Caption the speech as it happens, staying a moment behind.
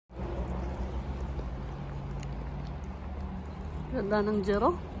Ganda ng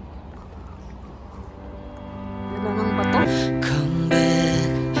Jero. Ganda ng bato. Come back,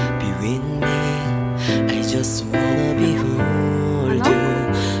 be with me. I just wanna be hold you.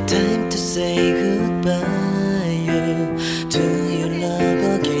 Time to say goodbye to your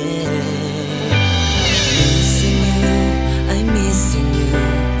love again. Missing you, I'm missing you.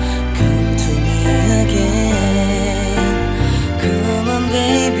 Come to me again. Come on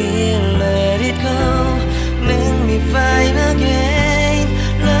baby, let it go. Make me fine again.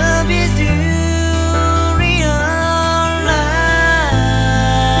 Love is you.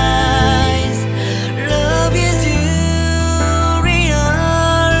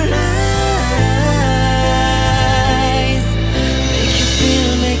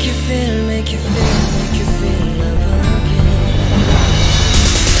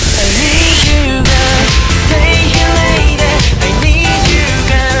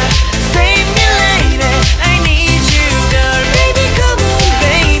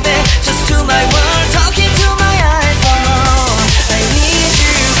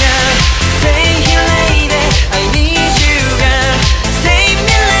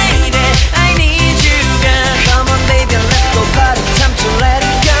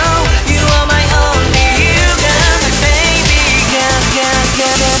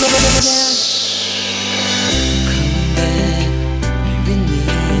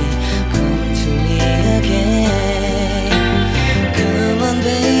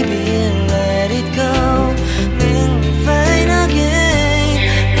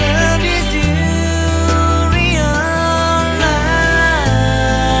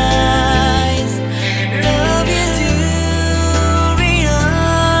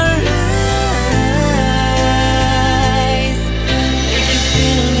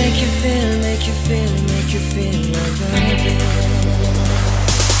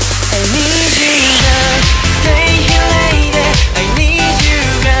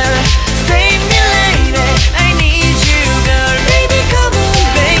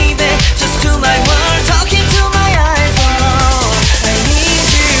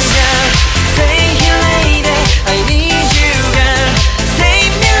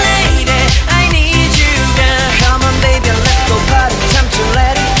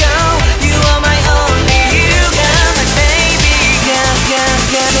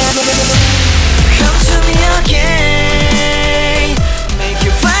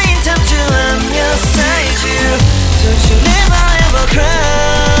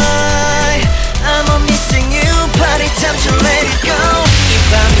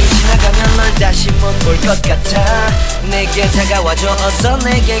 것 같아. 내게 다가와줘. 어서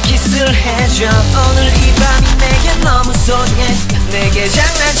내게 키스를 해줘. 오늘 이 밤이 내게 너무 소중해. 내게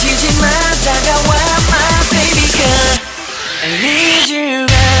장난치지 마. 다가와 my baby girl. I need you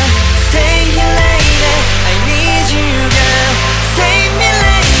girl. Stay here lady. I need you girl. Save me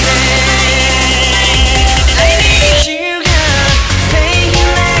lady. I need you girl. Stay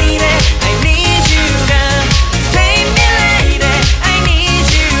here lady. I need you girl. Save me lady. I need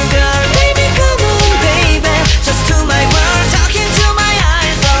you girl. Baby come on baby. Just to my world, talking to my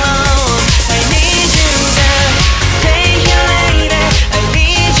eyes alone. I need you girl. Stay here lady. I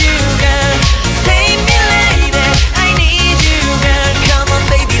need you girl. Save me lady. I need you girl. Come on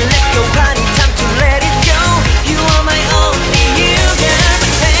baby.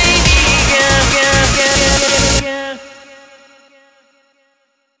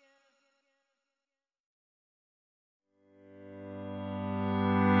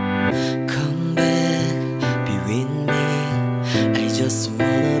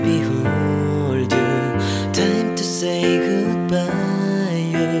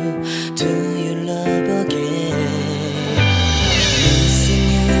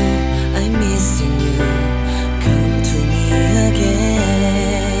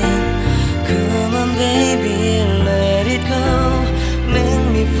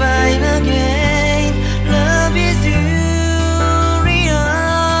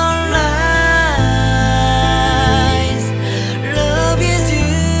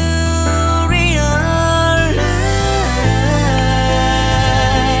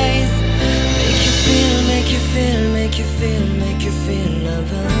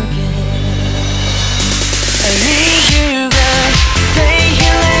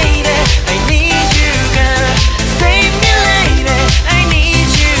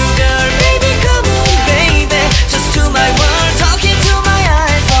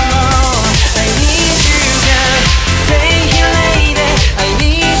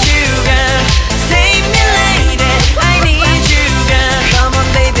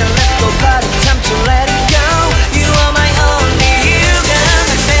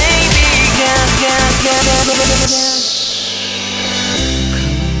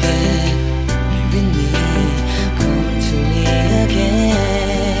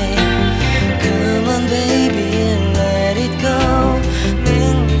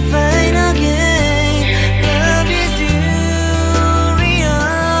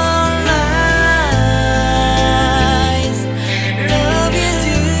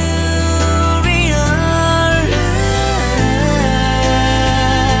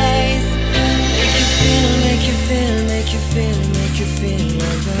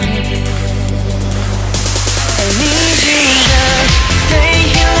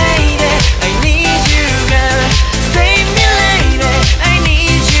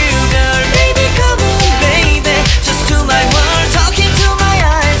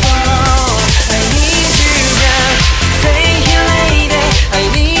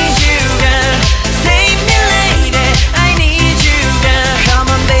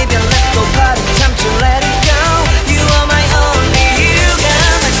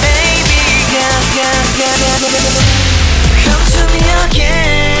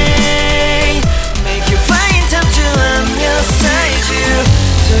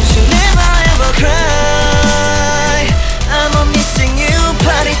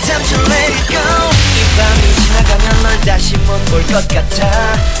 것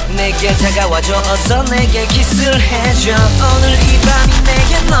같아 내게 다가와줘 어서 내게 키스를 해줘 오늘 이 밤이 내